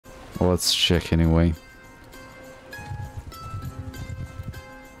Let's check anyway.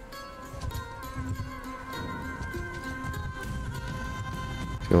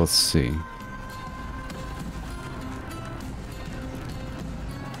 Okay, let's see.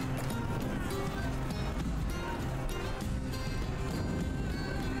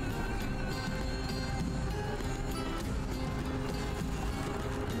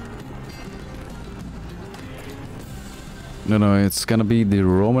 No, it's gonna be the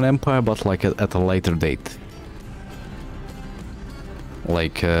Roman Empire, but like at a later date.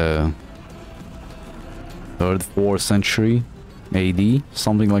 Like 3rd, 4th century AD,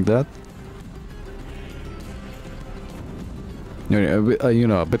 something like that. You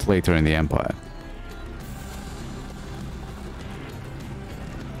know, a bit later in the Empire.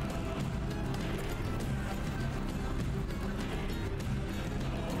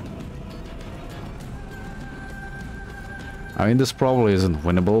 I mean, this probably isn't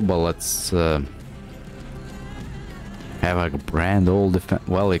winnable, but let's have a grand old defense.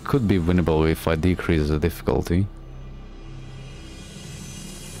 Well, it could be winnable if I decrease the difficulty.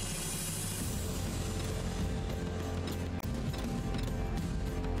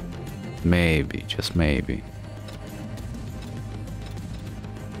 Maybe, just maybe.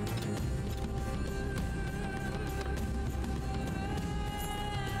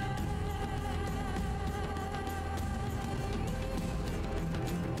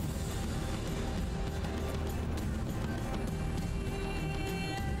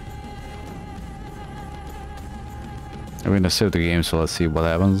 I'm gonna save the game, so let's see what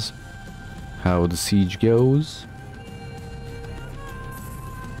happens. How the siege goes.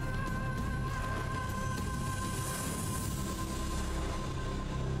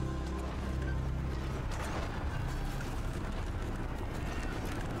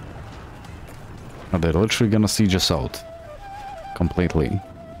 Oh, they're literally gonna siege us out. Completely.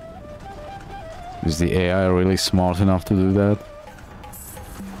 Is the AI really smart enough to do that?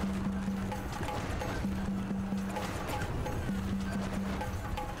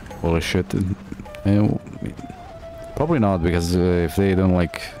 Holy shit. Probably not, because if they don't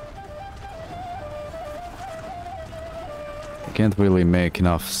like... They can't really make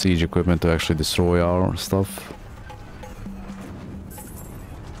enough siege equipment to actually destroy our stuff.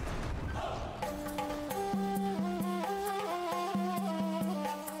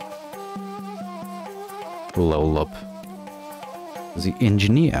 We'll level up. The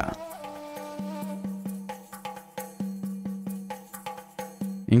engineer.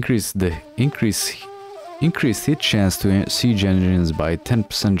 Increase hit chance to siege engines by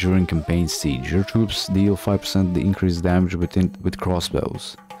 10% during campaign siege. Your troops deal 5% the increased damage with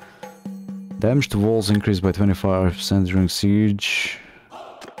crossbows. Damage to walls increased by 25% during siege.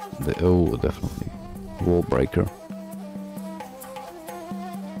 Oh, definitely. Wall breaker.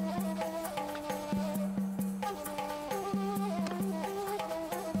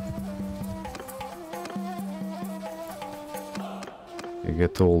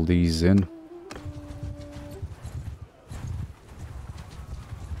 Get all these in.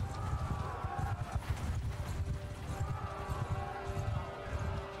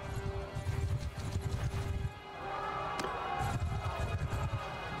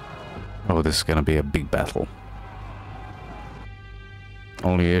 Oh, this is gonna be a big battle.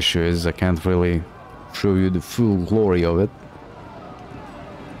 Only issue is I can't really show you the full glory of it.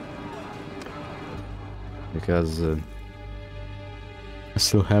 Because I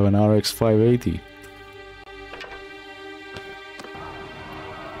still have an RX 580.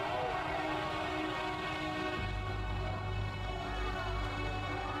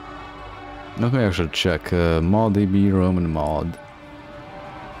 Let me actually check. ModDB Roman mod.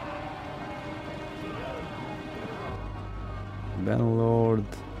 Bannerlord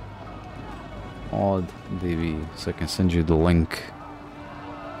ModDB. So I can send you the link.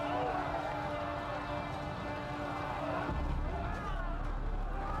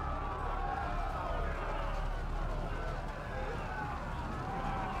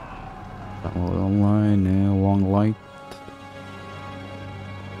 Online, long light.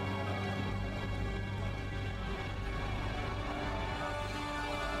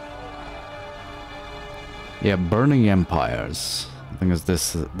 Yeah, burning empires. I think it's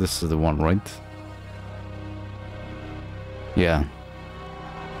this. This is the one, right? Yeah.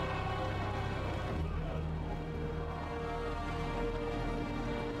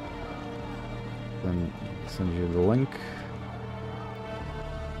 Then send you the link.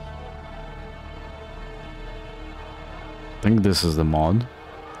 I think this is the mod.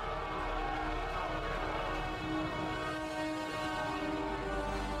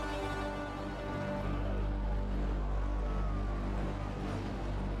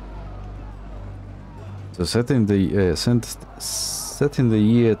 So set in the year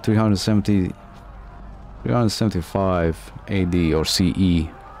 375 AD or CE,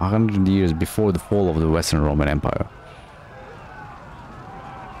 100 years before the fall of the Western Roman Empire.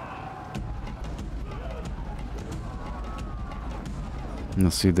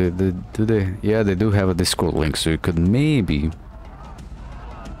 Let's see, yeah, they do have a Discord link, so you could maybe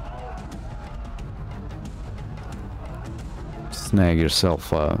snag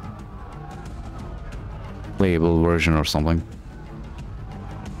yourself a playable version or something.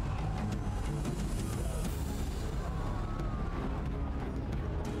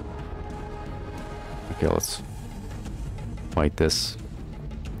 Okay, let's fight this.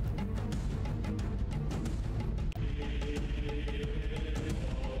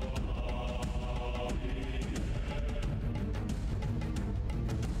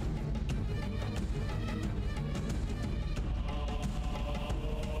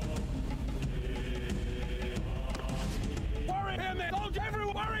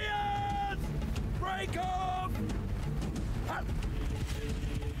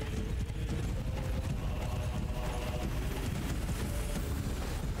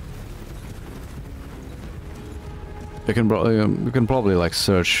 You can probably like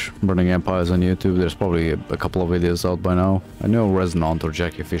search Burning Empires on YouTube. There's probably a couple of videos out by now. I know Resonant or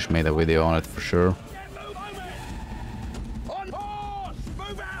Jackie Fish made a video on it for sure.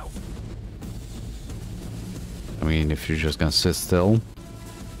 I mean, if you're just gonna sit still,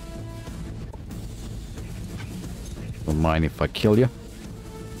 don't mind if I kill you.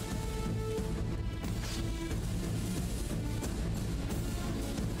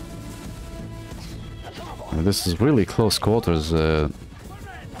 This is really close quarters,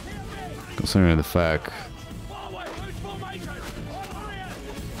 considering the fact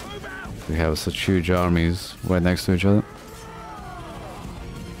we have such huge armies right next to each other.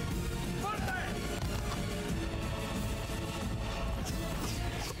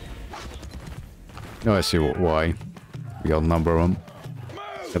 Oh, I see why. We outnumber them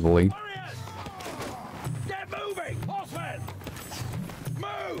heavily.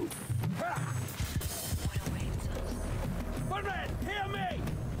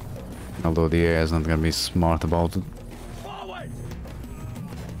 Although the AI is not gonna be smart about it.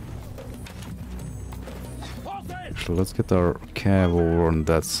 Actually, let's get our cav over on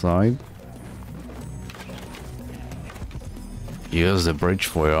that side. Use the bridge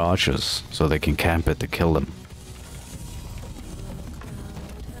for your archers, so they can camp it to kill them.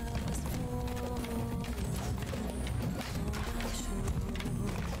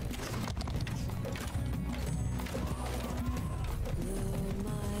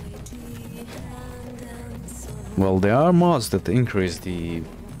 Well, there are mods that increase the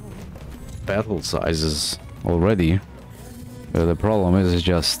battle sizes already. But the problem is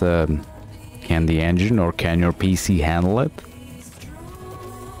just, can the engine or can your PC handle it?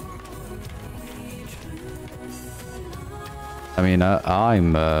 I mean,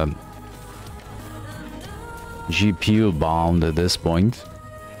 I'm GPU bound at this point,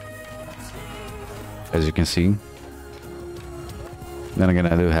 as you can see. Then again,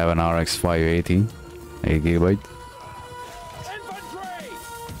 I do have an RX 580, 8 GB.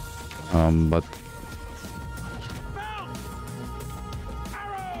 But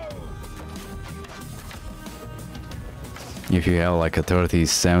if you have like a 30,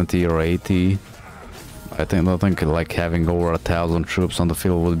 70 or 80, I don't think like having over 1,000 troops on the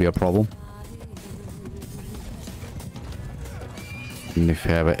field would be a problem. And if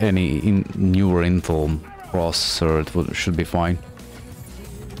you have any newer Intel processor, it should be fine.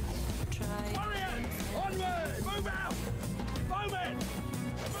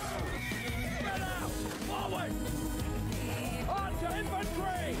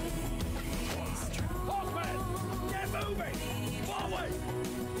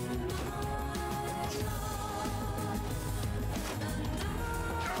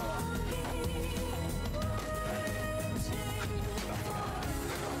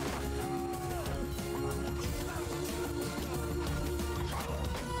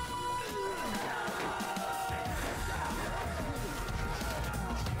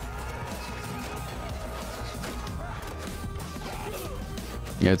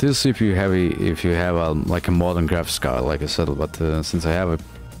 Yeah, it is if you have a like a modern graphics card, like I said. But since I have a,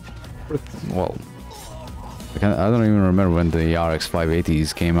 well, I don't even remember when the RX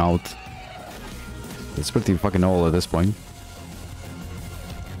 580s came out. It's pretty fucking old at this point.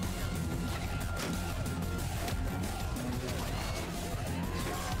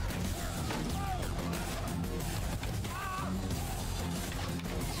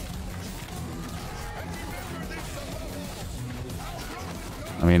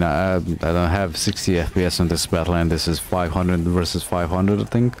 I mean, I don't have 60 FPS on this battle, and this is 500 versus 500, I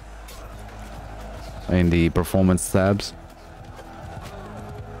think, in the performance tabs.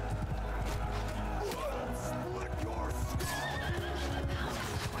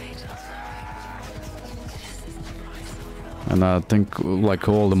 And I think like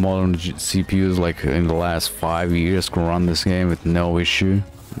all the modern CPUs like in the last 5 years can run this game with no issue,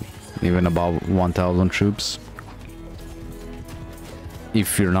 even above 1000 troops.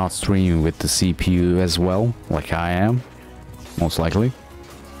 If you're not streaming with the CPU as well, like I am, most likely.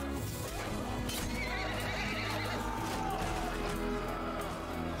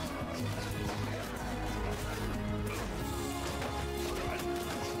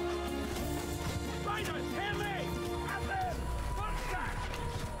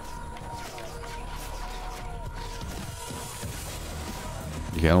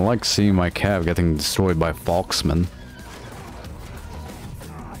 Yeah, I like seeing my cav getting destroyed by Foxmen.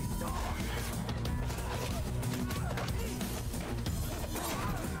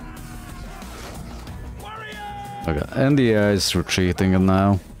 Okay, and the AI is retreating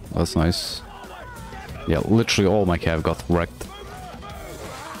now. That's nice. Yeah, literally all my cav got wrecked.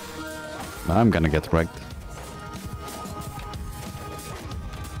 I'm gonna get wrecked.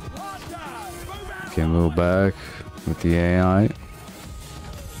 Okay, move back with the AI.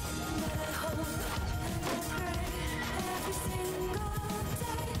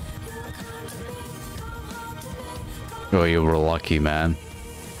 Oh, you were lucky, man.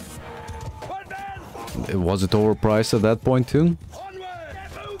 Was it overpriced at that point too?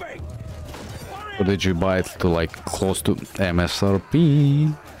 Or did you buy it to like close to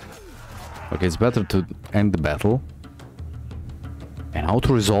MSRP? Okay, it's better to end the battle. And how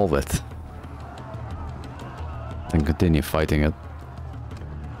to resolve it. Then continue fighting it.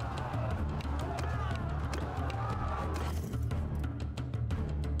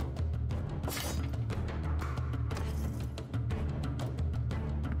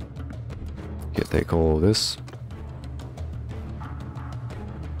 Okay, take all of this.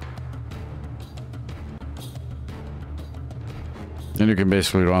 And you can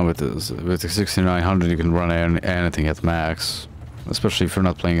basically run with this. With the 6900 you can run anything at max. Especially if you're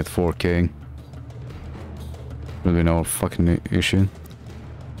not playing at 4K. Really no fucking issue.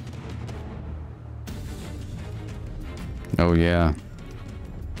 Oh yeah.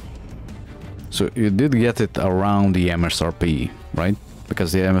 So you did get it around the MSRP, right?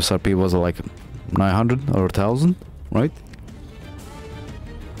 Because the MSRP was like 900 or 1000, right?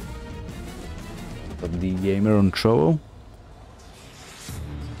 But the gamer on Trovo.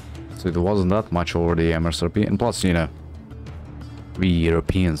 So it wasn't that much over the MSRP, and plus, you know, we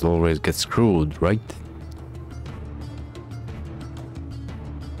Europeans always get screwed, right?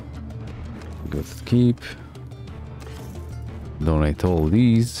 Good keep. Donate all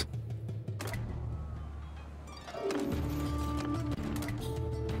these.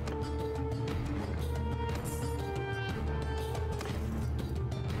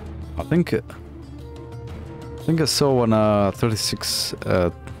 I think I saw on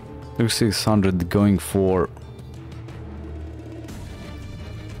 3600 going for,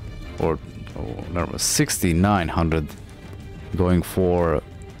 or no, 6900 going for,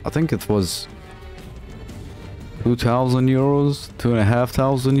 I think it was 2000 euros,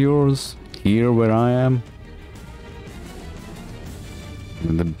 2500 euros here where I am.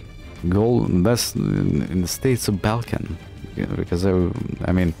 In the gold, that's in the states of Balkan, because I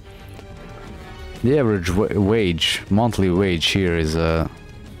mean, the average wage, monthly wage here is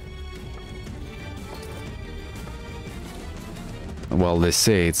well, they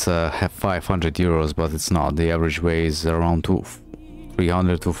say it's 500 euros, but it's not. The average wage is around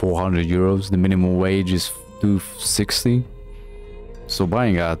 300 to 400 euros. The minimum wage is 260. So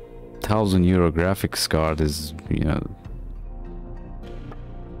buying a 1000 euro graphics card is, you know,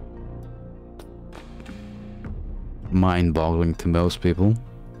 mind-boggling to most people.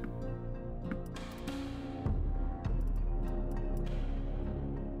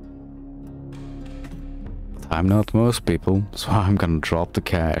 I'm not most people, so I'm gonna drop the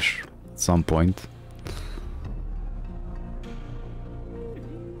cash at some point.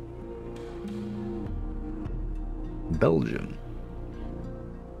 Belgium.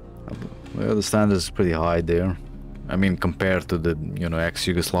 Well, the standard is pretty high there. I mean, compared to the, you know,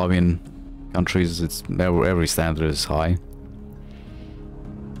 ex-Yugoslavian countries, it's every standard is high.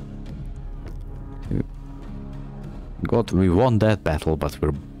 We won that battle, but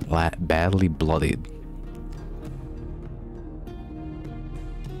we're badly bloodied.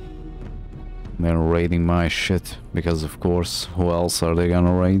 They're raiding my shit, because of course, who else are they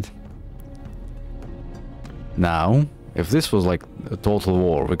gonna raid? Now, If this was like a total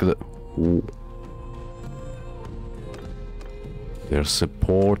war, we could... Ooh. Their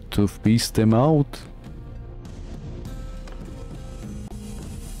support to beast them out.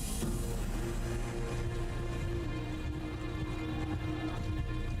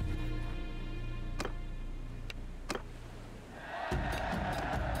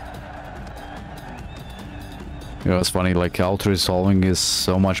 You know, it's funny, like auto-resolving is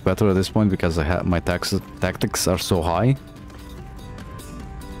so much better at this point because I have my tactics are so high.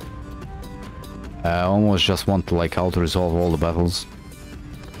 I almost just want to like auto-resolve all the battles.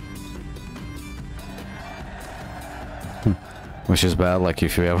 Which is bad, like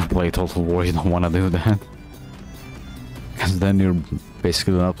if you ever play Total War you don't want to do that. Because then you're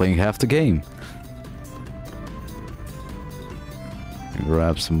basically not playing half the game.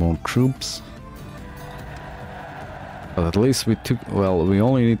 Grab some more troops. But at least we took... Well, we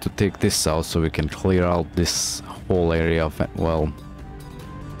only need to take this out so we can clear out this whole area of... Well,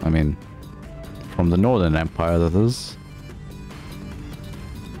 I mean... From the Northern Empire, that is.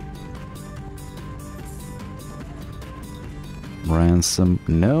 Ransom...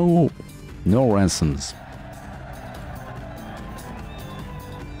 No! No ransoms.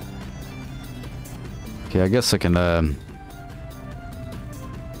 Okay, I guess I can...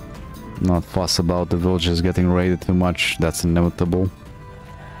 not fuss about the villages getting raided too much, that's inevitable.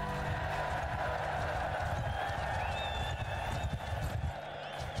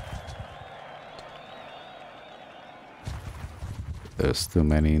 There's too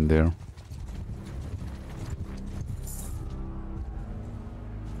many in there.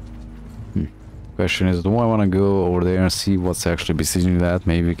 Question is, do I want to go over there and see what's actually besieging that?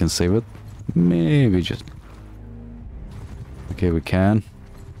 Maybe we can save it? Maybe just... Okay, we can.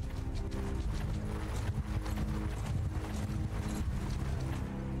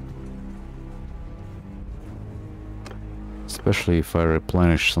 Especially if I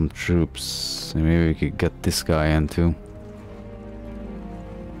replenish some troops. Maybe we could get this guy in too.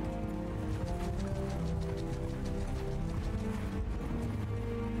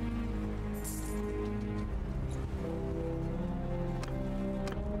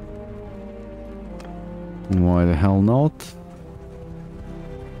 Why the hell not?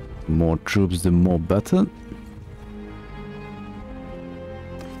 The more troops, the more better.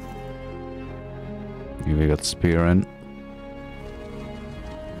 Here we got spear in.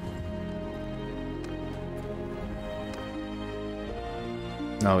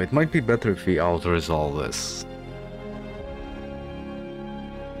 Now, it might be better if we auto-resolve this.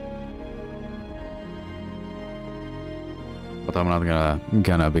 But I'm not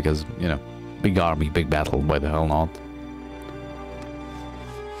gonna because, you know, big army, big battle, why the hell not?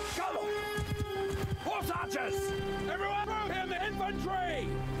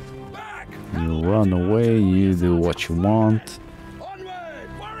 You run away, you do what you want.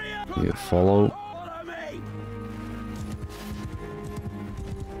 You follow.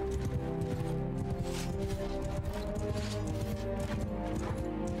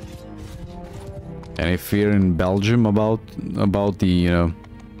 Any fear in Belgium about the, you know,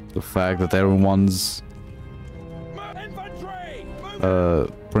 the fact that everyone's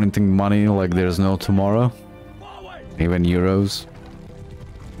printing money like there's no tomorrow? Even euros?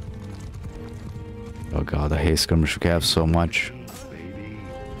 Oh god, I hate skirmish cav so much.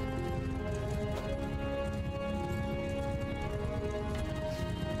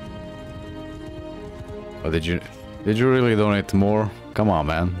 Oh, did you really donate more? Come on,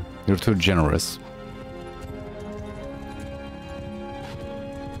 man. You're too generous.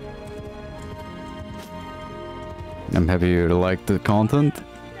 I'm happy you like the content.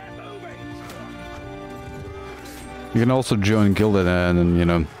 You can also join Gilded and you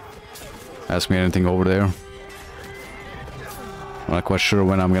know, ask me anything over there. I'm not quite sure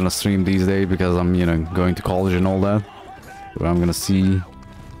when I'm gonna stream these days because I'm, you know, going to college and all that. But I'm gonna see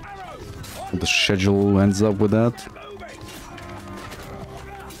what the schedule ends up with that.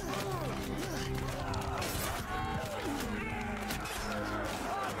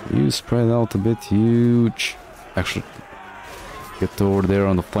 You spread out a bit, huge. Actually, get over there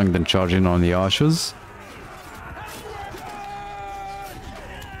on the flank, then charge in on the archers.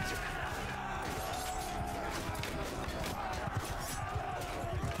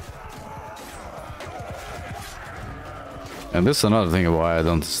 And this is another thing why I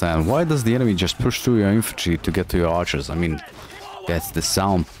don't understand. Why does the enemy just push through your infantry to get to your archers? I mean, that's the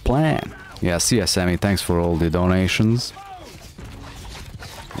sound plan. Yeah, see ya, Sammy. Thanks for all the donations.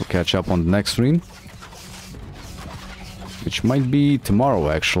 We'll catch up on the next stream. Which might be tomorrow,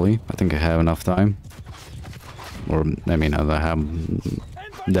 actually. I think I have enough time. Or, I mean, I don't have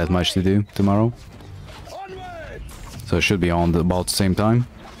that much to do tomorrow. So it should be on about the same time.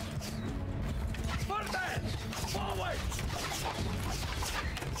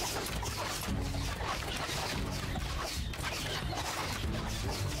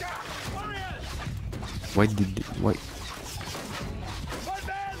 Wait.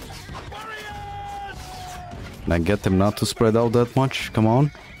 Can I get them not to spread out that much? Come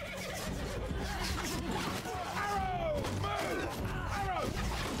on.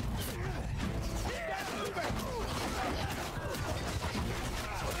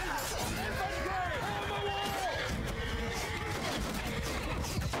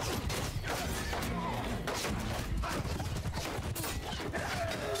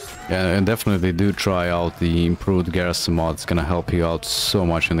 Yeah, and definitely do try out the improved garrison mod. It's gonna help you out so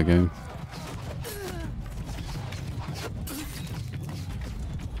much in the game.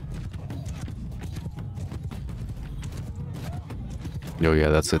 Oh yeah,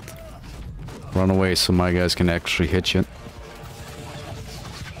 that's it. Run away so my guys can actually hit you.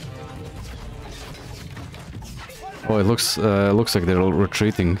 Oh, it looks like they're all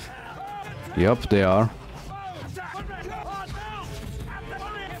retreating. Yup, they are.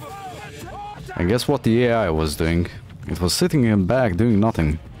 And guess what the AI was doing? It was sitting in back doing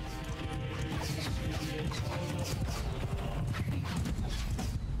nothing.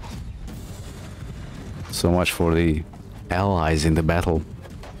 So much for the allies in the battle.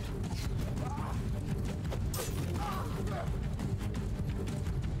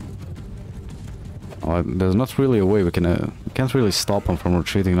 Oh, there's not really a way we can't really stop them from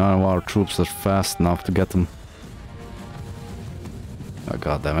retreating. None of our troops are fast enough to get them. Oh,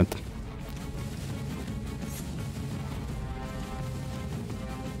 god damn it.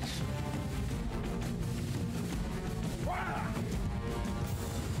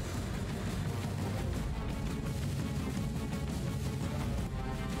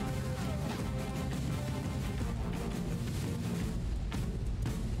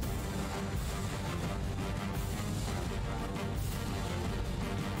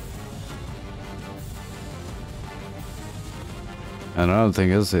 And another thing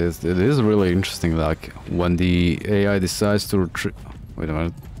is it is really interesting, like, when the AI decides to retreat... Wait a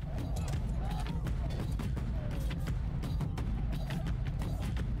minute.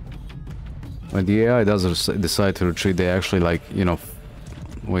 When the AI does decide to retreat, they actually, like, you know...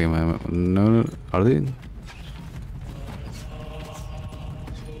 Wait a minute, no, are they?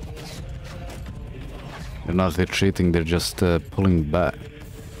 They're not retreating, they're just pulling back.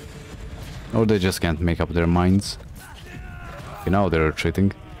 Or they just can't make up their minds. Now they're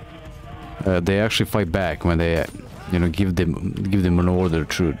retreating. They actually fight back when they, you know, give them an order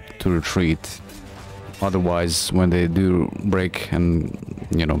to retreat. Otherwise, when they do break and,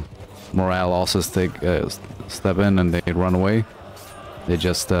 you know, morale losses step in and they run away, they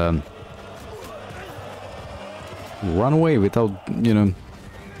just run away without, you know,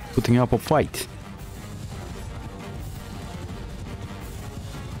 putting up a fight.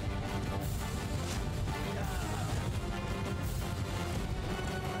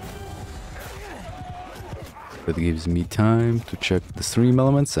 It gives me time to check the stream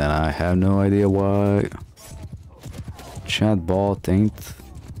elements, and I have no idea why chatbot ain't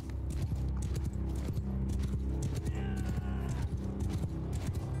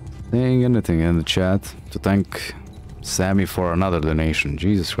saying anything in the chat to thank Sammy for another donation.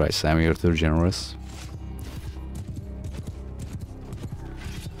 Jesus Christ, Sammy, you're too generous.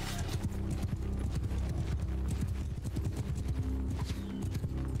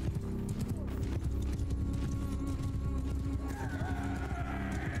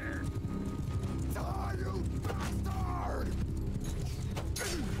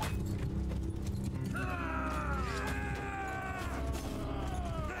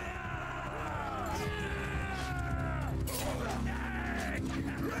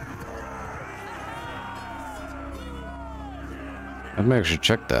 Let me actually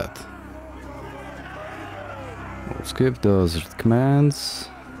check that. We'll skip those commands.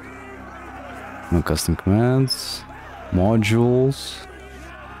 No custom commands. Modules.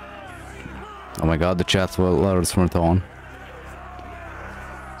 Oh my god, the chat alerts weren't on.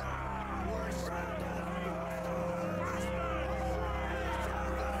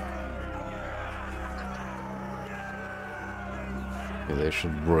 Okay, they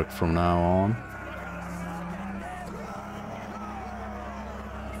should work from now on.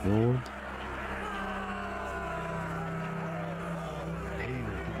 Lord.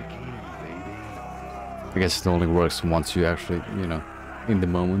 I guess it only works once you actually, you know, in the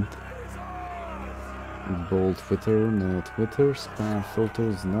moment. Bold Twitter, no Twitter, spam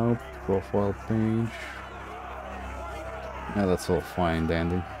filters, no, profile page. Yeah, that's all fine,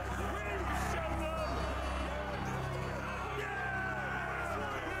 dandy.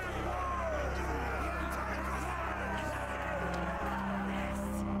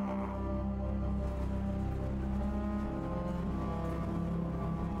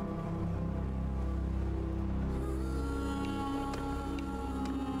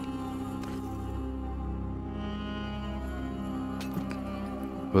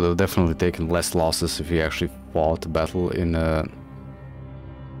 would have definitely taken less losses if he actually fought a battle in a...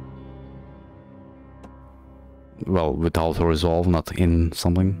 well, without a resolve, not in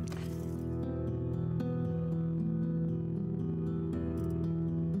something.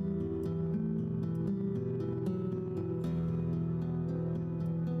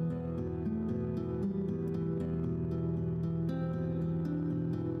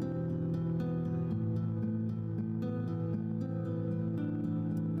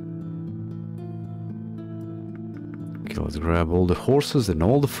 Okay, let's grab all the horses and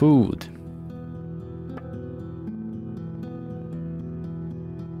all the food.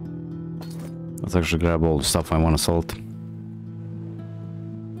 Let's actually grab all the stuff I want to sell.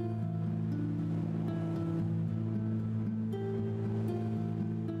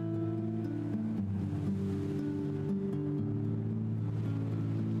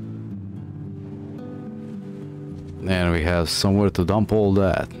 And we have somewhere to dump all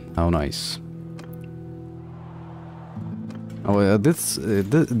that. How nice. Oh, it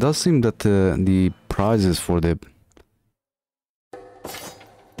does seem that the prizes for the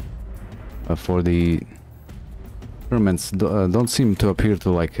tournaments don't seem to appear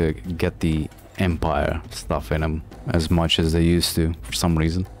to like get the Empire stuff in them as much as they used to for some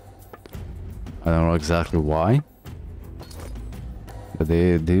reason. I don't know exactly why, but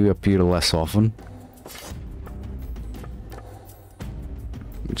they do appear less often,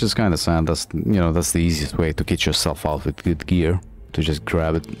 which is kind of sad. That's, you know, that's the easiest way to get yourself out with good gear, to just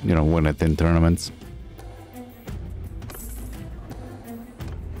grab it, you know, win it in tournaments.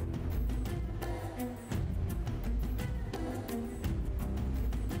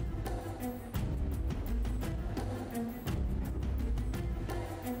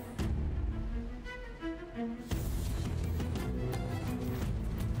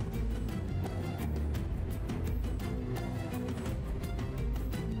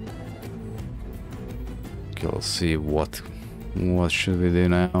 Okay, let's see what should we do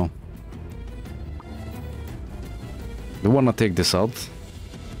now. We want to take this out.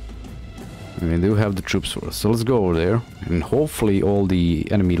 We do have the troops for us, so let's go over there, and hopefully all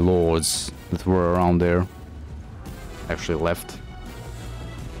the enemy lords that were around there actually left.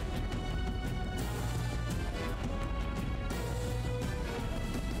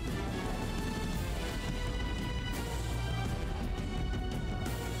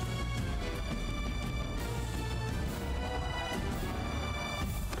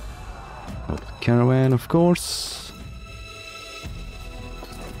 Caravan, of course.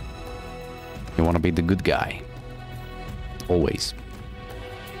 You want to be the good guy. Always.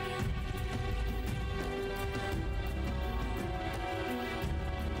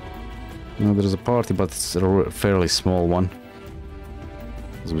 No, there's a party, but it's a fairly small one.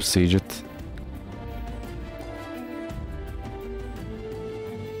 Let's besiege it.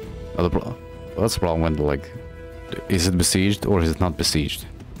 Oh, that's the problem when, like, is it besieged or is it not besieged?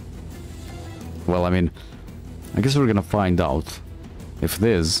 Well, I mean, I guess we're gonna find out. If it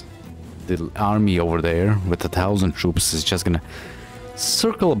is, the army over there with 1,000 troops is just gonna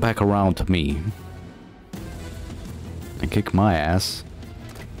circle back around to me and kick my ass.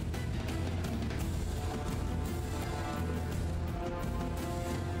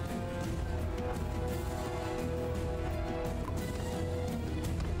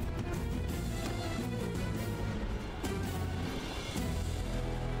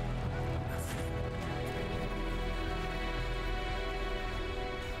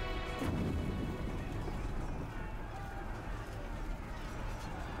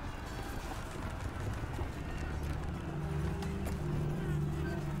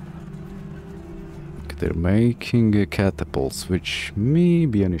 They're making catapults, which may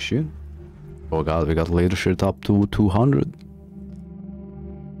be an issue. Oh god, we got leadership up to 200.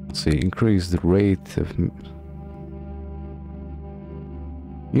 Let's see, increase the rate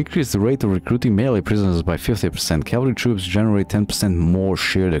of recruiting melee prisoners by 50%. Cavalry troops generate 10% more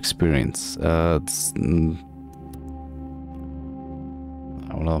shared experience. I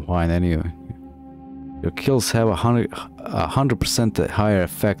will not find anyway. Your kills have a 100% higher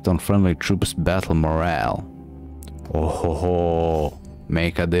effect on friendly troops' battle morale. Oh ho ho!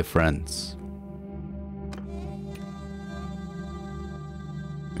 Make a difference.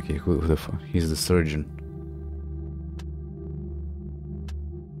 Okay, who the fuck? He's the surgeon.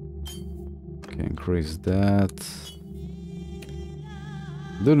 Okay, increase that.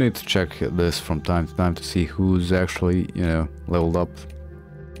 Do need to check this from time to time to see who's actually, you know, leveled up.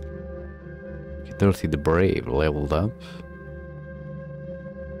 30 the Brave leveled up.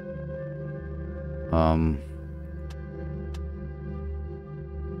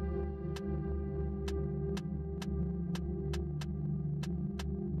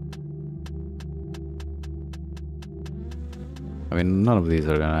 I mean, none of these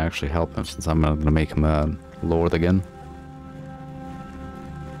are gonna actually help him since I'm not gonna make him a lord again.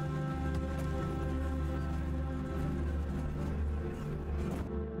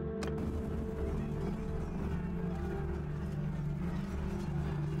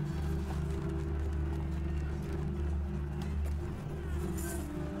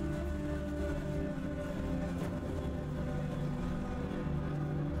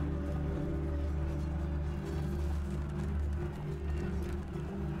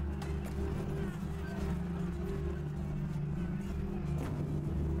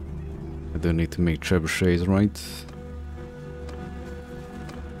 I do need to make trebuchets, right?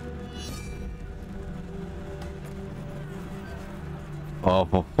 Oh,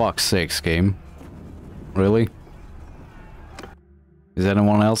 for fuck's sakes, game. Really? Is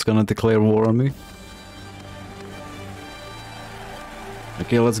anyone else gonna declare war on me?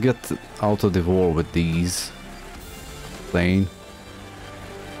 Okay, let's get out of the war with these. Plain.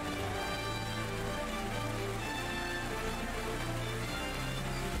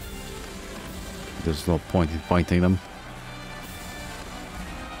 There's no point in fighting them.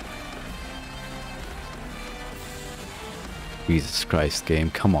 Jesus Christ,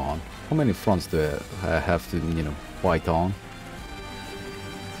 game, come on. How many fronts do I have to, you know, fight on?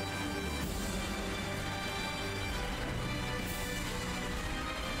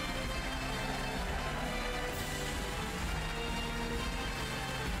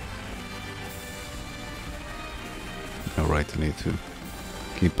 Alright, I need to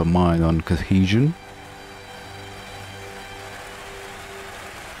keep a mind on cohesion.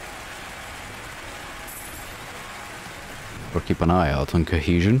 Or keep an eye out on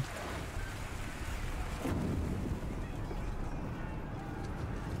cohesion.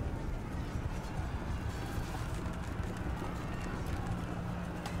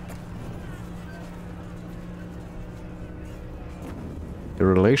 The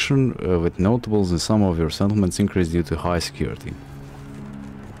relation with notables in some of your settlements increased due to high security.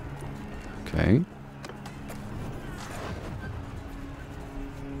 Okay.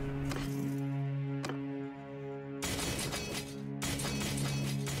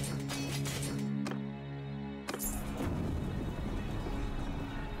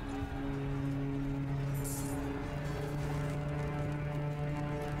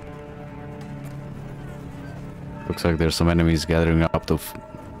 Looks like there's some enemies gathering up to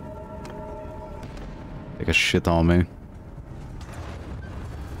take a shit on me.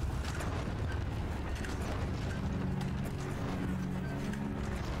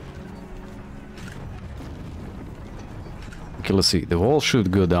 Okay, let's see. The wall should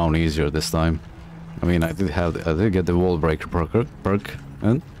go down easier this time. I mean, I did get the wall breaker perk,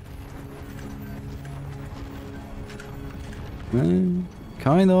 and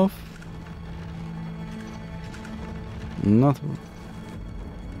kind of. Not.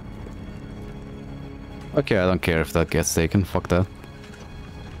 Okay, I don't care if that gets taken. Fuck that.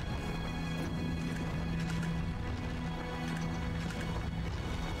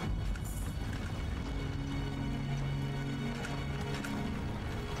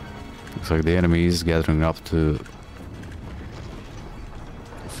 Looks like the enemy is gathering up to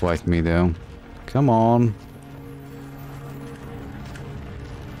fight me down. Come on.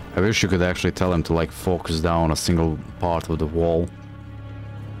 I wish you could actually tell him to like focus down a single part of the wall.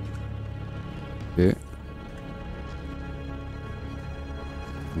 Yeah.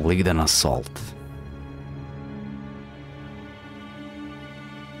 Lead an assault.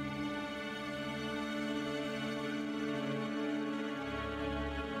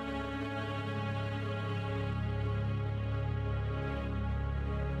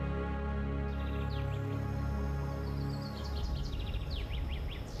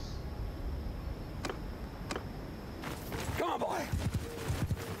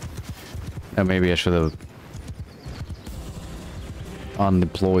 Maybe I should have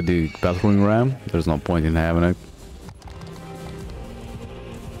undeployed the battering ram. There's no point in having it.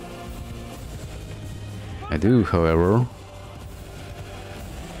 I do, however.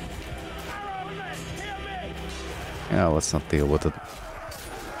 Yeah, let's not deal with it.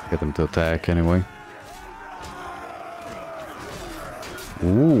 Get them to attack anyway.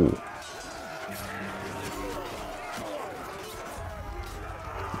 Ooh.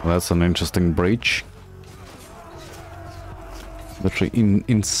 Well, that's an interesting breach. Literally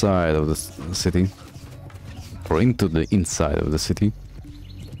inside of the city. Or into the inside of the city.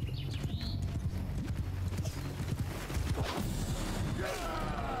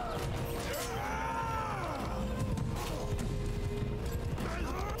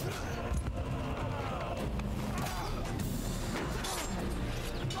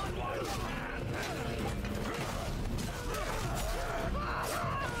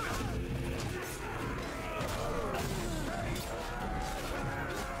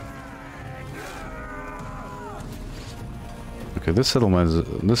 Okay, this settlement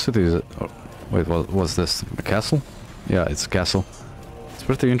is... This city is... Oh, wait, what's this? A castle? Yeah, it's a castle. It's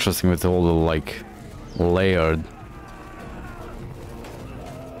pretty interesting with all the, like, layered...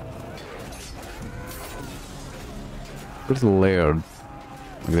 Pretty layered.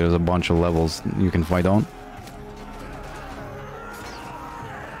 Like, there's a bunch of levels you can fight on.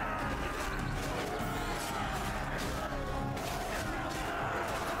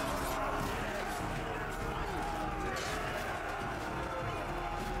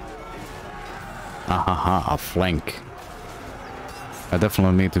 Ahaha, a flank. I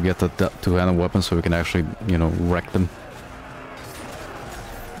definitely need to get that two-handed weapon so we can actually, you know, wreck them.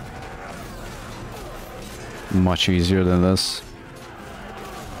 Much easier than this.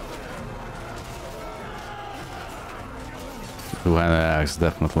 Two-handed axe,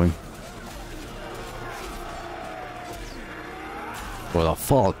 definitely. Well, a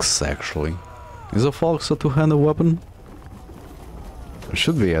fox, actually. Is a fox a two-handed weapon? It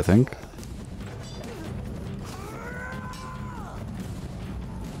should be, I think.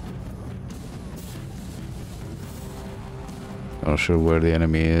 Not sure where the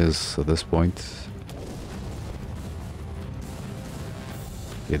enemy is at this point.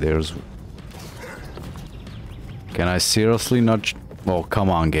 Okay, there's... Can I seriously not... Oh, come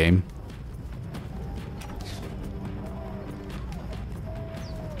on, game.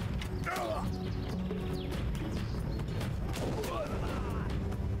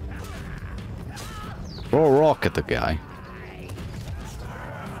 Throw a rock at the guy.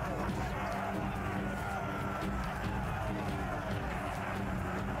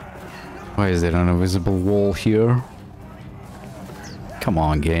 Why is there an invisible wall here? Come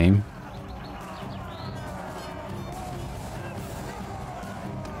on, game.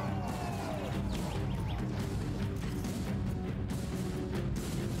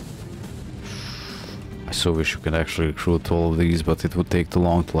 I so wish you could actually recruit all of these, but it would take too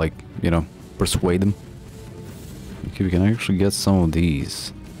long to, like, you know, persuade them. Okay, we can actually get some of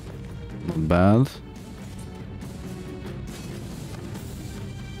these. Not bad.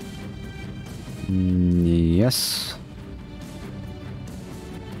 Yes.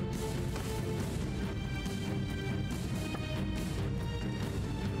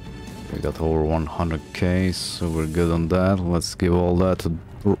 We got over 100k, so we're good on that. Let's give all that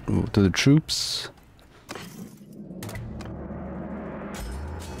to the troops.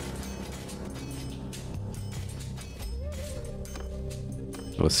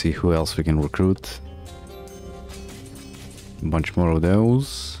 Let's see who else we can recruit. A bunch more of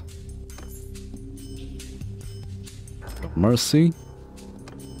those. Mercy.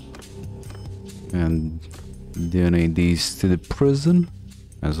 And donate these to the prison,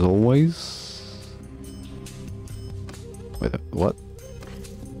 as always. Wait, what?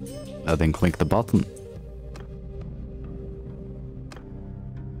 I didn't click the button.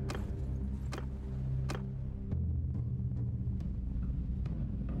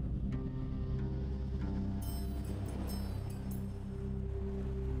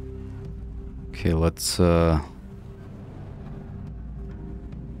 Okay, let's I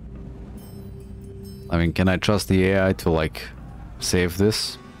mean, can I trust the AI to, like, save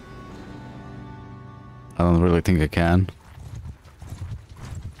this? I don't really think I can.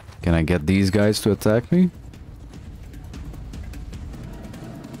 Can I get these guys to attack me?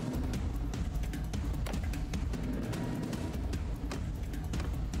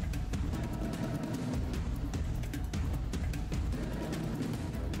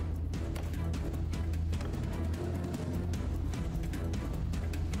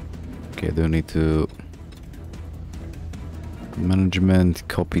 Okay, I do need to... Management,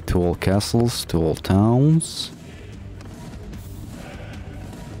 copy to all castles, to all towns.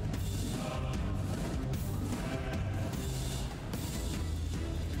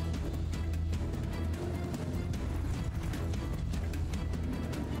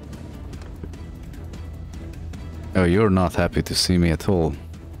 Oh, you're not happy to see me at all.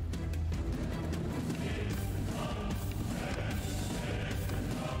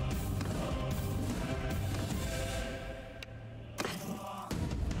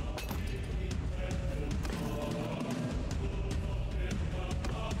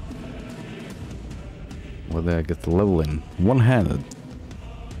 Well, there I get the level in. One-handed.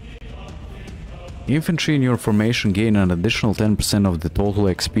 Infantry in your formation gain an additional 10% of the total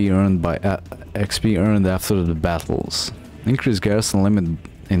XP earned by XP earned after the battles. Increase garrison limit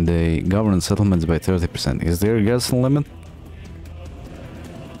in the government settlements by 30%. Is there a garrison limit?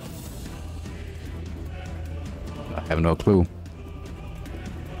 I have no clue.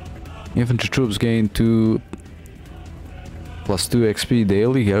 Infantry troops gain 2 + 2 XP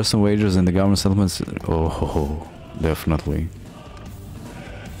daily. Garrison wages in the government settlements. Oh, definitely.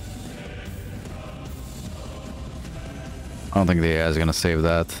 I don't think the AI is gonna save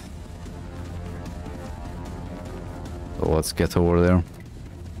that. So let's get over there.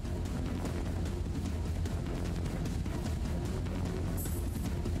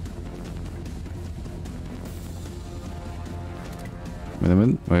 Wait a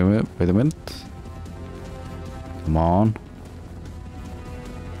minute, wait a minute. Come on.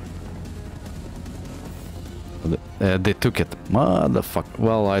 They took it. Motherfuck.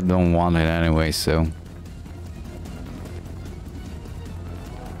 Well, I don't want it anyway, so...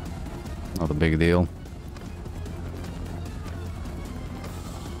 Not a big deal.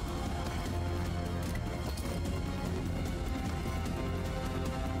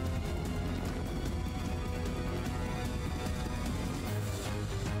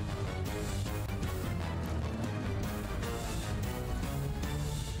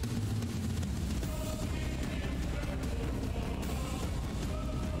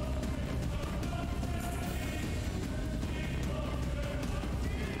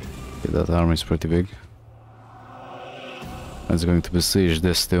 That army is pretty big. It's going to besiege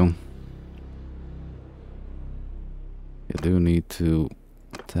this too. You do need to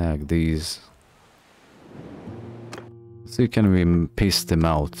attack these. So you can piece them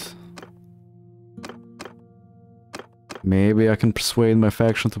out. Maybe I can persuade my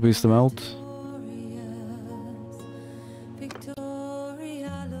faction to piece them out.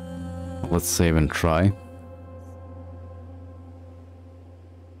 Let's save and try.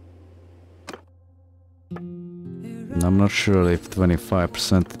 I'm not sure if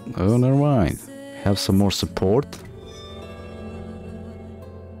 25%... Oh, never mind. Have some more support.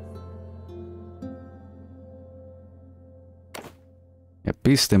 Yeah,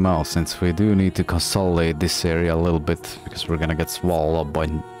 piece them out, since we do need to consolidate this area a little bit, because we're gonna get swallowed up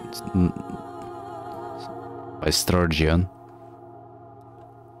by Sturgeon.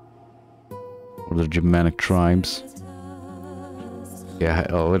 Or the Germanic tribes. Yeah,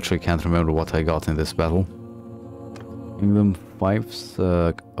 I literally can't remember what I got in this battle. Kingdom 5's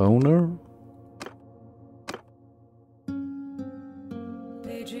owner?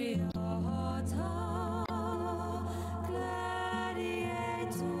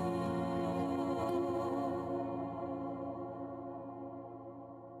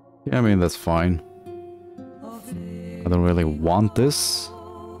 Yeah, I mean, that's fine. I don't really want this.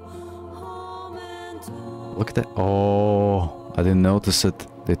 Look at that. Oh, I didn't notice it.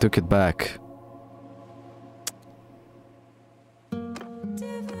 They took it back.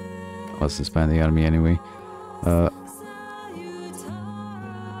 Let's disband the army anyway.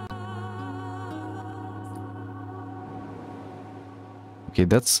 Okay,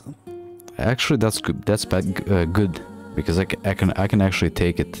 that's actually good. That's good because I can actually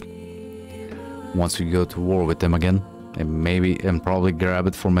take it once we go to war with them again, and probably grab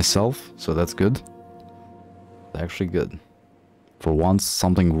it for myself. So that's good. It's actually good. For once,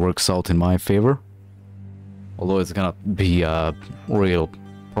 something works out in my favor. Although it's gonna be a real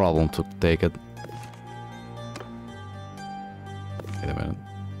problem to take it. Wait a minute.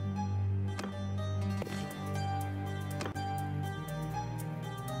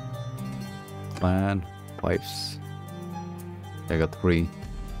 Plan, pipes. I got 3.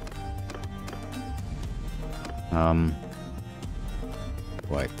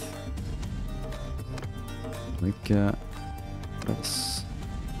 Right. Like this.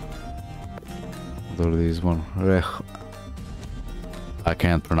 What are these one? I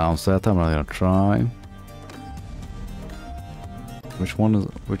can't pronounce that. I'm not gonna try. Which one is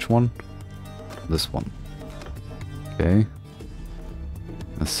which one? This one. Okay.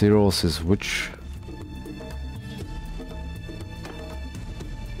 And Cyros is which?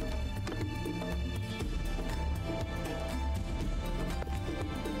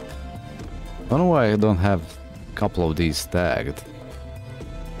 I don't know why I don't have a couple of these tagged.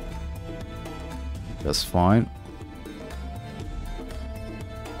 That's fine.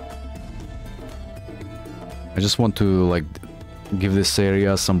 I just want to like give this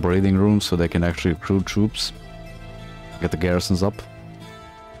area some breathing room so they can actually recruit troops, get the garrisons up,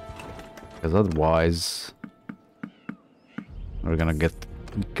 because otherwise we're gonna get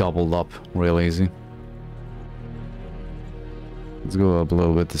gobbled up real easy. Let's go up a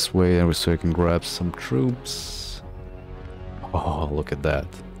little bit this way and so we can grab some troops. Oh, look at that.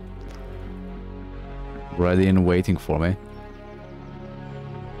 Ready and waiting for me.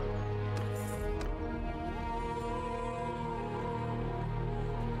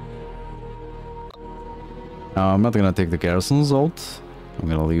 I'm not gonna take the garrisons out. I'm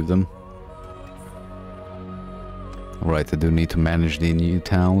gonna leave them. Right, I do need to manage the new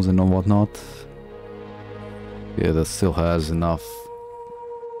towns and whatnot. Yeah, that still has enough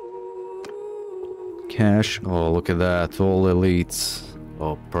Cash. Oh, look at that. All elites.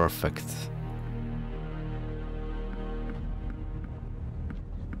 Oh, perfect.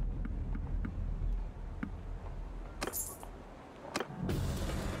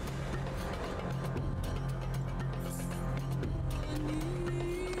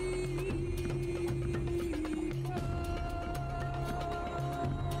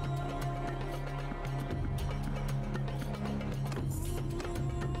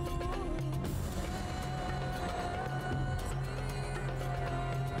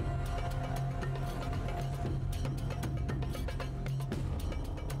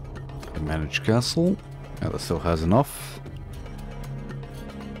 Manage castle. Yeah, that still has enough.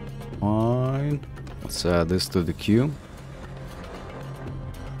 Fine. Let's add this to the queue.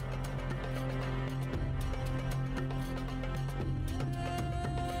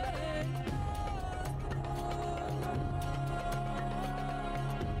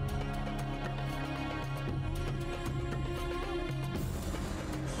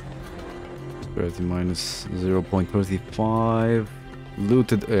 Prosperity minus 0.35.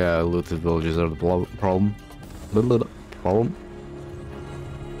 Looted, yeah, looted villages are the problem. Problem.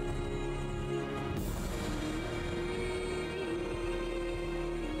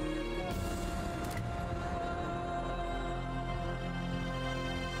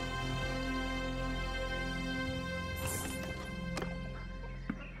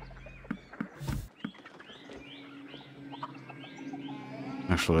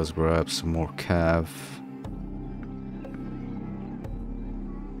 Actually, let's grab some more cav.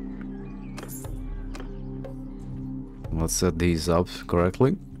 Let's set these up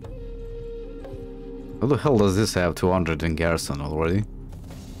correctly. How the hell does this have 200 in garrison already?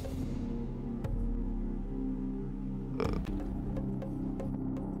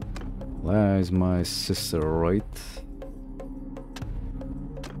 Where is my sister, right?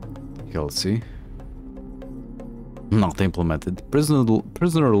 Okay, let's see. Not implemented.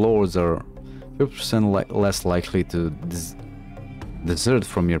 Prisoner lords are 50% less likely to desert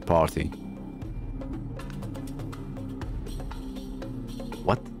from your party.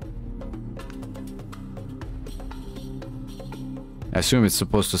 What? I assume it's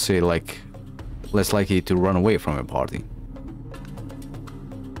supposed to say, like, less likely to run away from a party.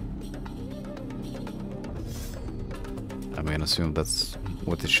 I'm gonna assume that's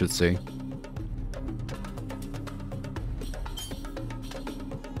what it should say.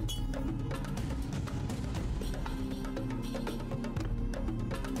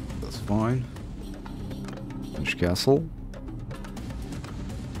 That's fine. Finish castle.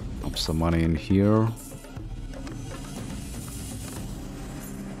 Pump some money in here.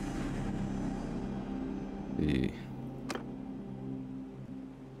 The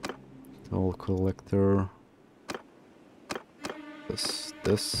toll collector.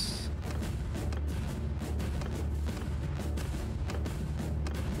 This.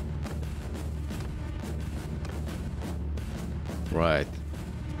 Right.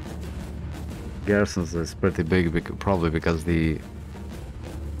 Garrisons is pretty big, probably because there's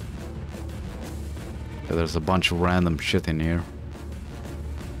a bunch of random shit in here.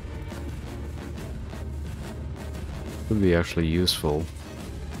 Could be actually useful.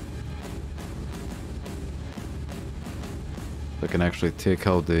 I can actually take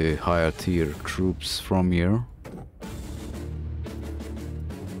out the higher tier troops from here.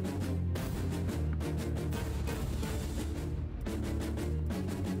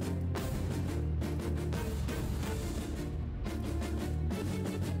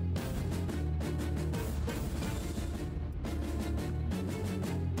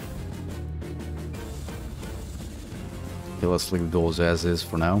 Okay, let's leave those as is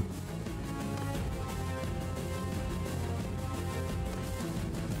for now.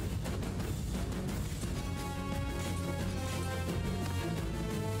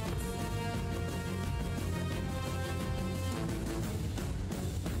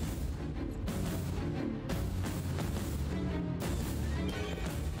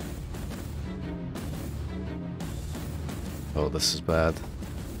 Oh, this is bad.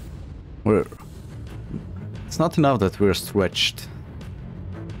 It's not enough that we're stretched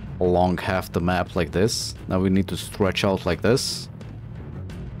along half the map like this. Now we need to stretch out like this.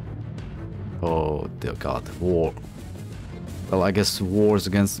 Oh dear god, war. Well, I guess wars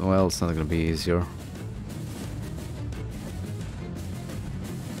against... well, it's not gonna be easier.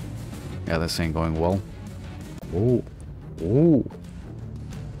 Yeah, this ain't going well. Oh, oh.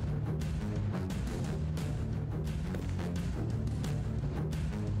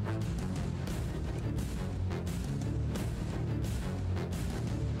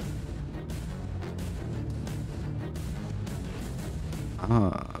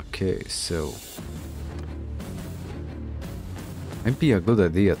 Okay, so Might be a good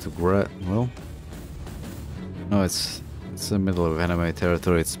idea to grab. Well, no, it's the middle of enemy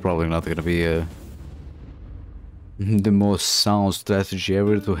territory. It's probably not gonna be the most sound strategy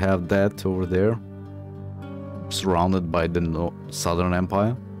ever to have that over there, surrounded by the Southern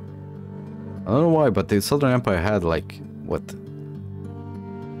Empire. I don't know why, but the Southern Empire had like what?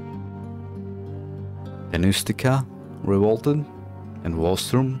 Penustica revolted, and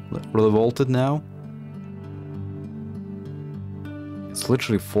Vostrum revolted now. It's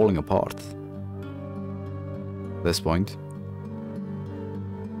literally falling apart at this point.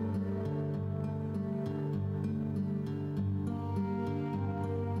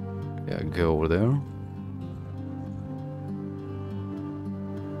 Yeah, go over there.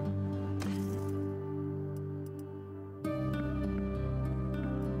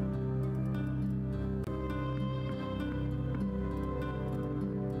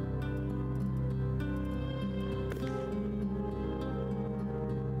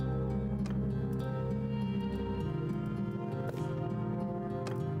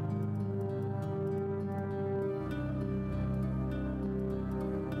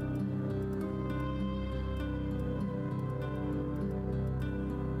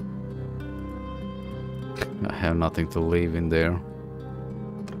 I have nothing to leave in there.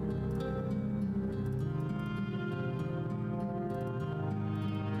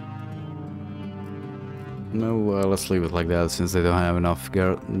 No, let's leave it like that since they don't have enough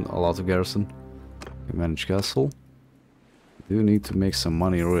a lot of garrison. Okay, manage castle. Do need to make some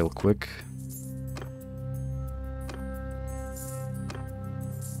money real quick.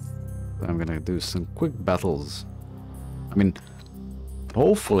 I'm gonna do some quick battles. I mean,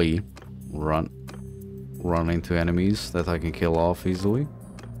 hopefully run into enemies that I can kill off easily.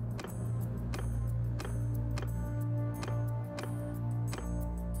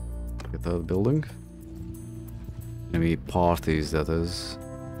 Get that building. Enemy parties, that is. Is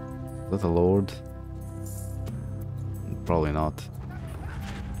that a lord? Probably not.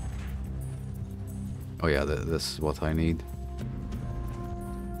 Oh yeah, this is what I need.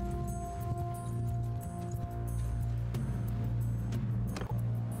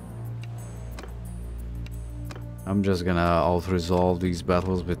 I'm just gonna auto-resolve these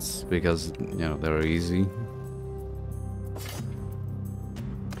battles bits because, you know, they're easy.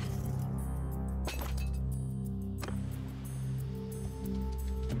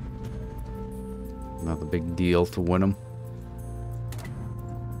 Not a big deal to win them.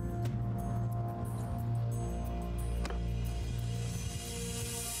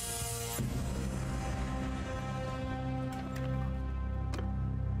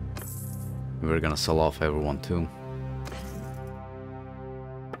 We're gonna sell off everyone too.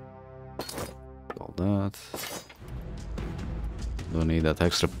 All that. Don't need that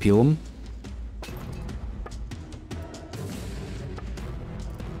extra pilum.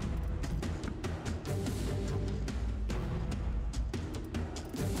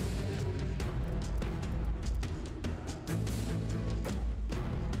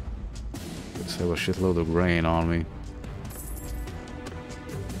 Let's have a shitload of grain on me.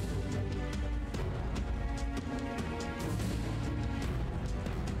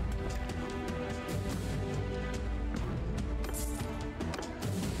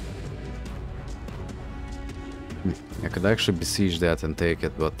 I could actually besiege that and take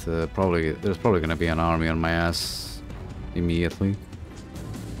it, but there's probably gonna be an army on my ass immediately.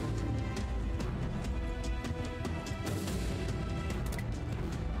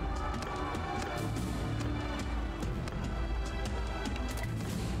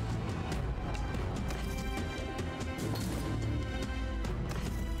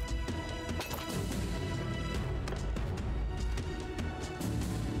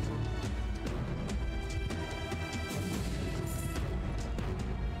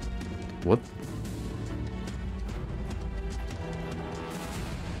 What?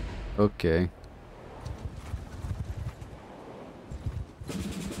 Okay.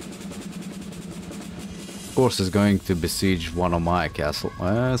 Of course it's going to besiege one of my castle.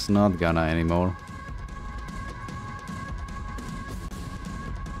 It's not gonna anymore.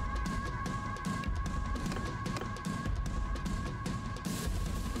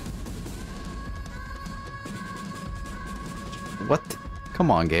 What?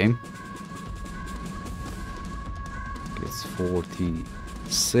 Come on, game. It's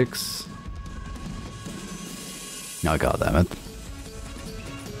 46. Oh, god damn it.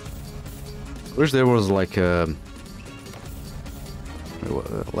 Wish there was like a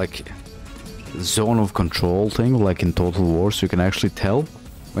zone of control thing, like in Total War, so you can actually tell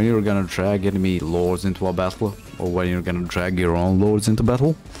when you're gonna drag enemy lords into a battle or when you're gonna drag your own lords into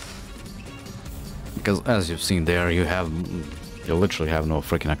battle. Because as you've seen there, you have You literally have no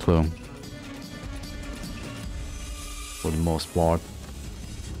freaking clue. For the most part.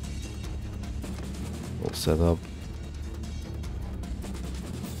 All set up.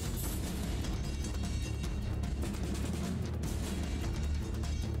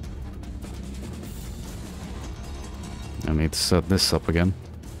 I need to set this up again.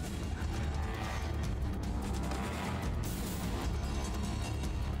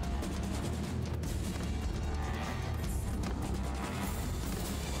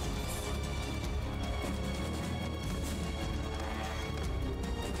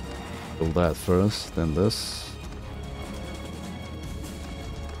 Build that first, then this.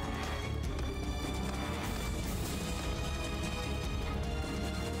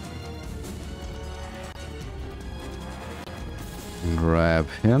 Grab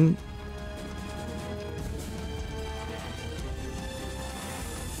him.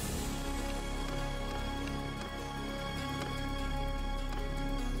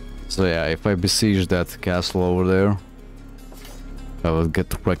 So yeah, if I besiege that castle over there, I will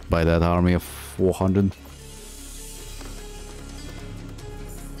get wrecked by that army of 400.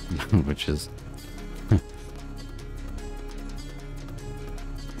 Which is...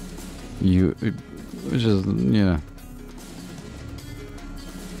 which is, yeah...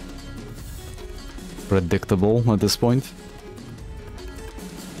 predictable at this point.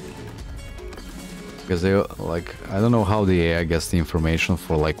 Because they, like, I don't know how the AI gets the information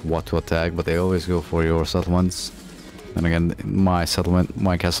for, like, what to attack, but they always go for your settlements. And again, my settlement,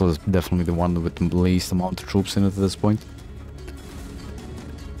 my castle is definitely the one with the least amount of troops in it at this point.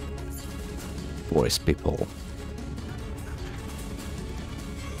 Voice people.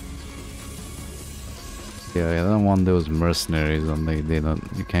 Yeah, I don't want those mercenaries, and they don't,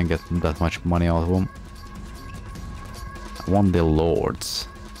 you can't get that much money out of them. I want the lords,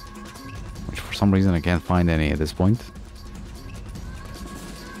 which for some reason I can't find any at this point.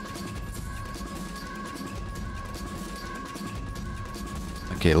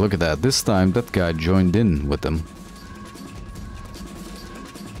 Okay, look at that. This time that guy joined in with them.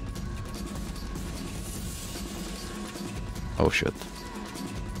 Oh shit.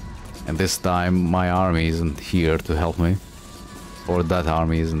 And this time my army isn't here to help me. Or that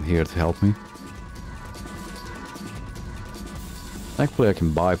army isn't here to help me. Thankfully I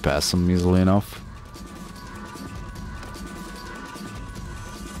can bypass them easily enough.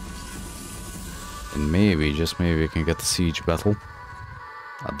 And maybe, just maybe I can get the siege battle.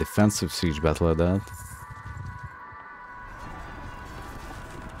 A defensive siege battle at that.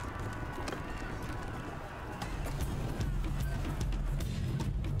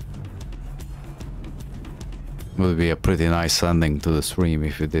 Would be a pretty nice ending to the stream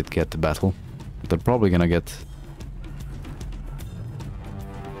if you did get the battle. They're probably gonna get...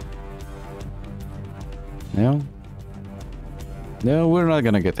 No? No, we're not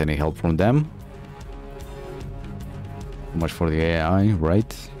gonna get any help from them. Much for the AI,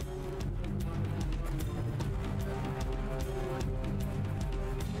 right?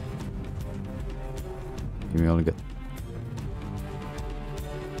 Give me only get...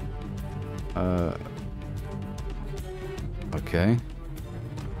 Okay.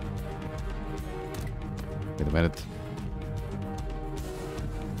 Wait a minute.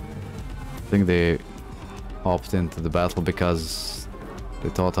 I think they hopped into the battle because they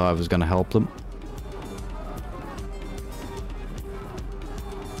thought I was gonna help them.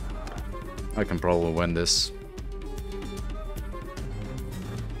 I can probably win this.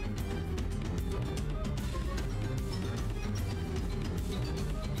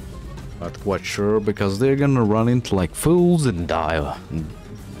 Not quite sure, because they're gonna run into like fools and die.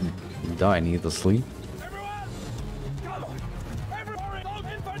 Die needlessly.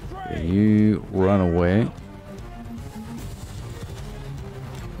 You run away.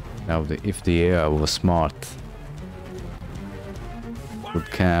 Now, if the AI was smart,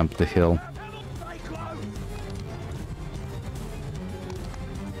 would camp the hill.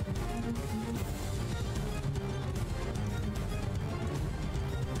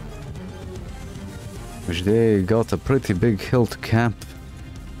 Which they got a pretty big hill to camp.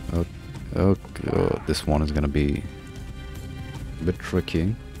 Oh, this one is gonna be a bit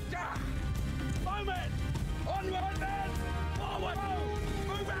tricky.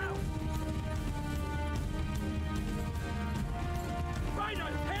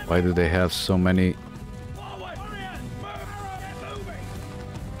 Why do they have so many?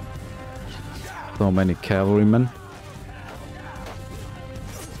 So many cavalrymen?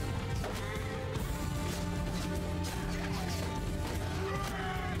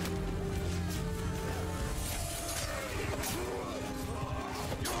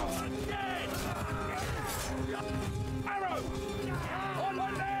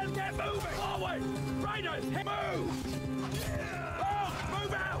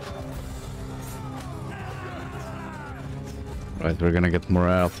 Right, we're gonna get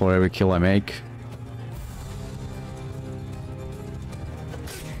morale for every kill I make.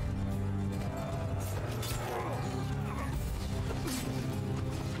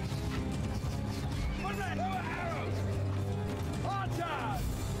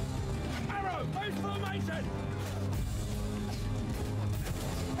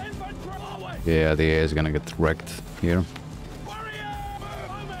 Yeah, the A is gonna get wrecked here.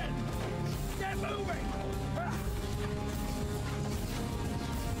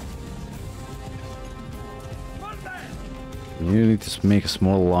 You need to make a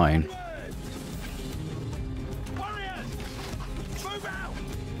small line.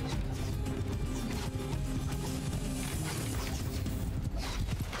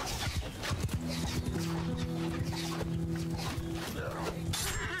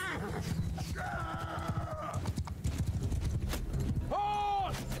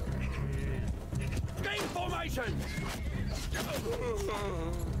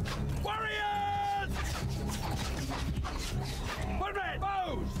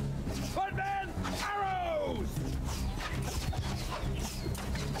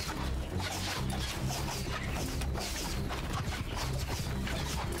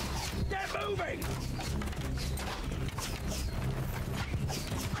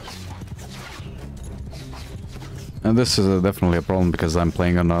 And this is definitely a problem because I'm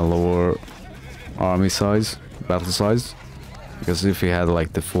playing on a lower army size, battle size. Because if you had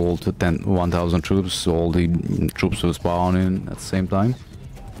like the full 1,000 troops, all the troops will spawn in at the same time.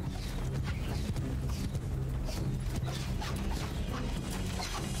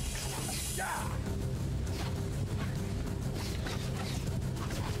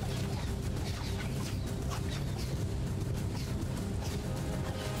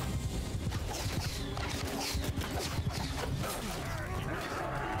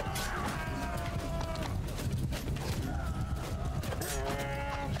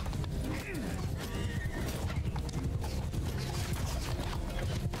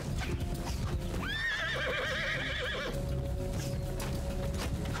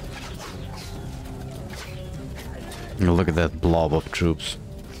 Look at that blob of troops.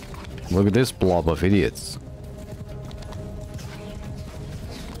 Look at this blob of idiots.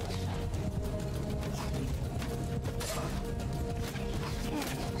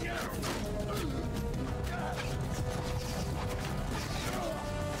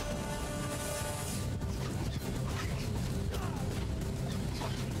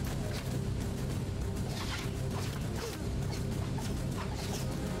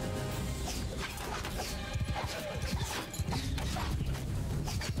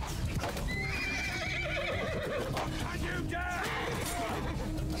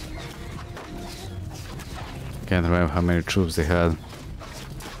 Can't remember how many troops they had.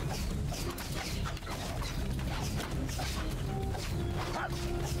 I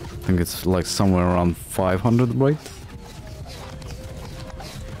think it's like somewhere around 500, right?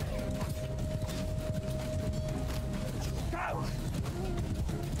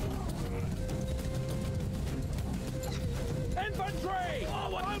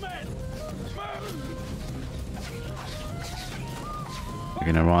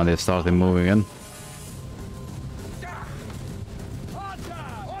 Looking around, they started moving in.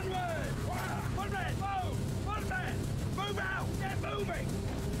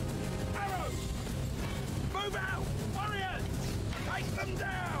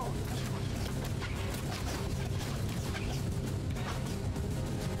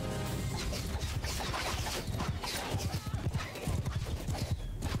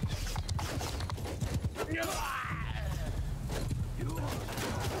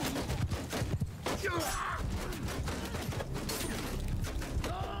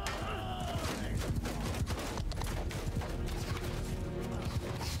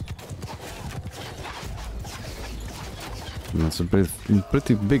 It's a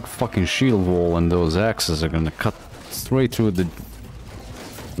pretty big fucking shield wall, and those axes are gonna cut straight through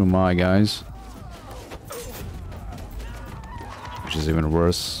my guys, which is even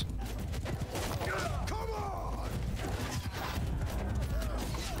worse.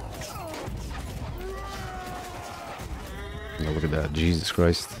 Oh, look at that, Jesus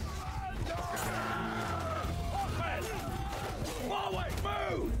Christ.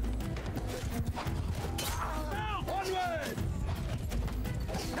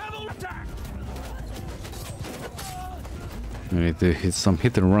 We need to hit some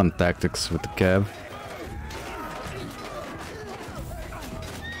hit and run tactics with the cab.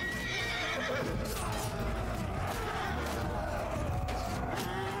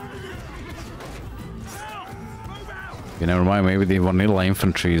 Okay, never mind, maybe the vanilla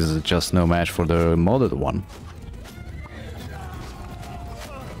infantry is just no match for the modded one.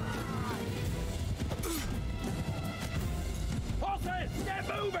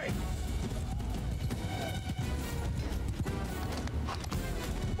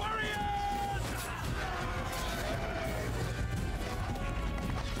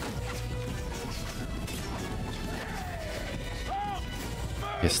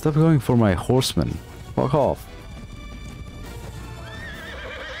 Hey, stop going for my horsemen. Fuck off.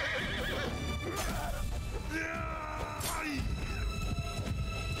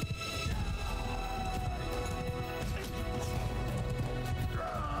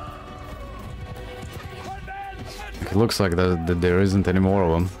 It looks like that there isn't any more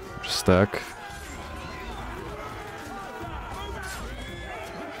of them. Just stuck.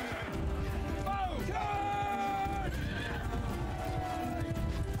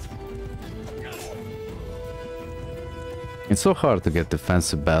 It's so hard to get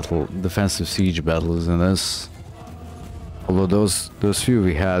defensive siege battles in this. Although those few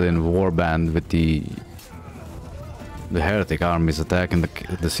we had in Warband with the heretic armies attacking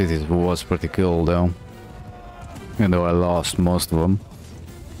the cities was pretty cool though. Even though I lost most of them.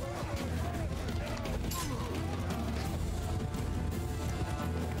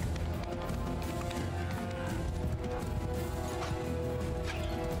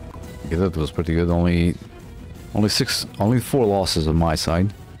 Yeah, that was pretty good. Only 4 losses on my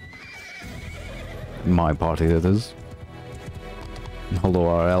side. In my party, that is. Although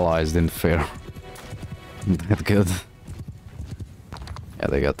our allies didn't fare that good. Yeah,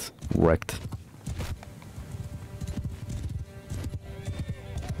 they got wrecked.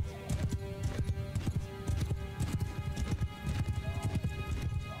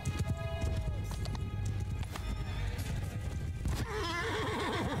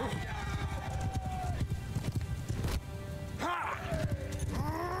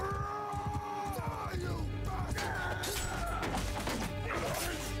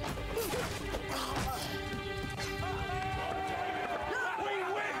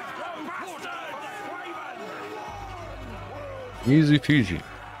 Easy peasy.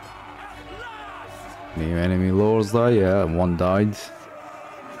 Any enemy lords die? Yeah, one died.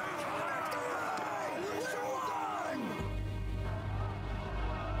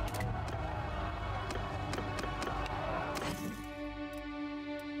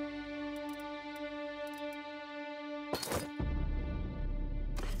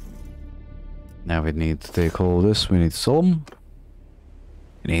 Now we need to take all this. We need some.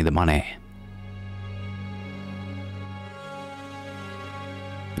 We need the money.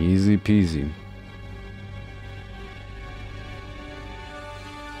 Easy peasy.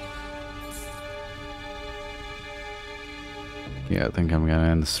 Yeah, I think I'm gonna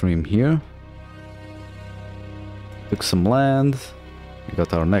end the stream here. Took some land. We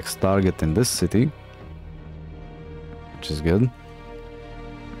got our next target in this city, which is good.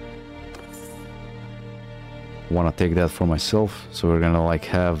 Wanna take that for myself, so we're gonna like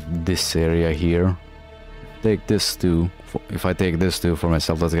have this area here. Take this too. If I take this too for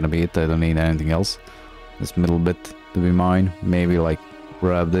myself, that's gonna be it. I don't need anything else. This middle bit to be mine. Maybe like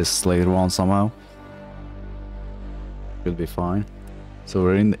grab this later on somehow. Should be fine. So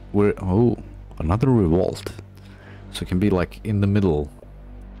we're oh, another revolt. So it can be like in the middle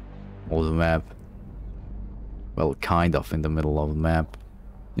of the map. Well, kind of in the middle of the map.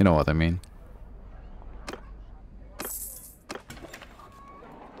 You know what I mean.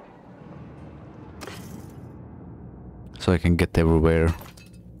 So I can get everywhere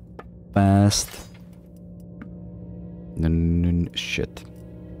fast. Shit.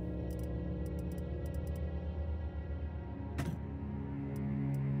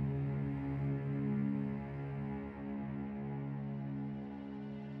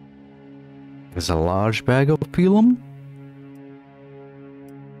 There's a large bag of pelum.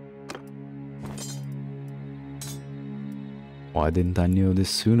 Why didn't I know this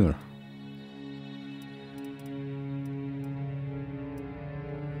sooner?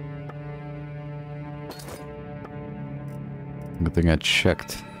 Good thing I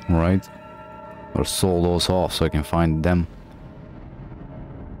checked, right? Or sold those off so I can find them.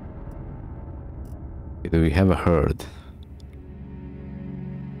 Do we have a herd?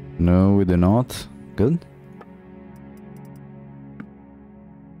 No, we do not. Good.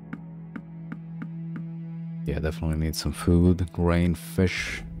 Yeah, definitely need some food, grain,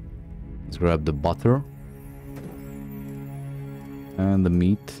 fish. Let's grab the butter. And the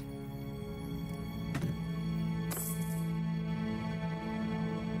meat.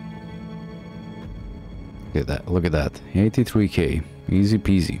 Look at that. 83k. Easy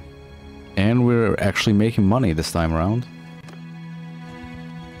peasy. And we're actually making money this time around.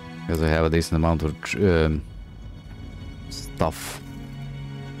 Because I have a decent amount of stuff.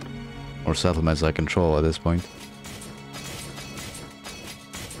 Or settlements I control at this point.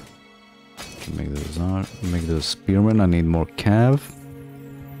 Make those spearmen. I need more cav.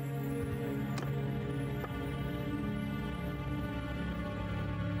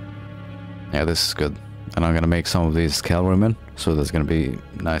 Yeah, this is good. And I'm gonna make some of these cavalrymen, so that's gonna be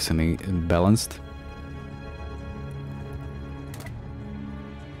nice and balanced.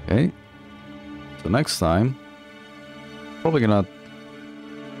 Okay. So next time, probably gonna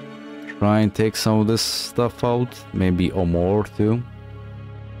try and take some of this stuff out, maybe or more too.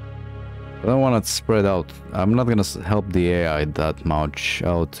 I don't want it spread out. I'm not gonna help the AI that much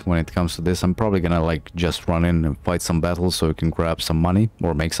out when it comes to this. I'm probably gonna like just run in and fight some battles so we can grab some money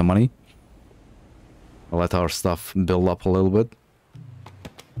or make some money. I'll let our stuff build up a little bit.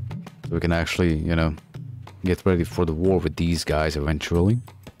 So we can actually, you know, get ready for the war with these guys eventually.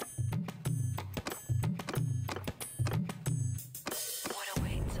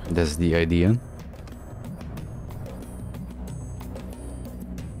 That's the idea.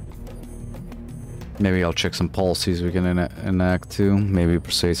 Maybe I'll check some policies we can enact too. Maybe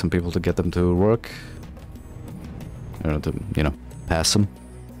persuade some people to get them to work. Or to, you know, pass them.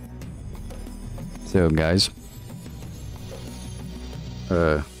 So guys,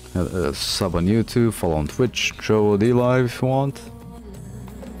 sub on YouTube, follow on Twitch, show D Live if you want.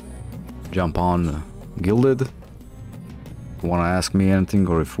 Jump on Gilded. If you wanna ask me anything,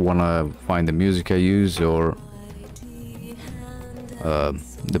 or if you wanna find the music I use, or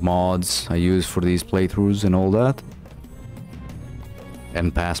the mods I use for these playthroughs and all that,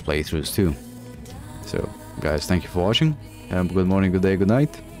 and past playthroughs too. So guys, thank you for watching. Have a good morning, good day, good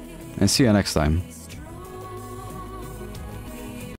night, and see you next time.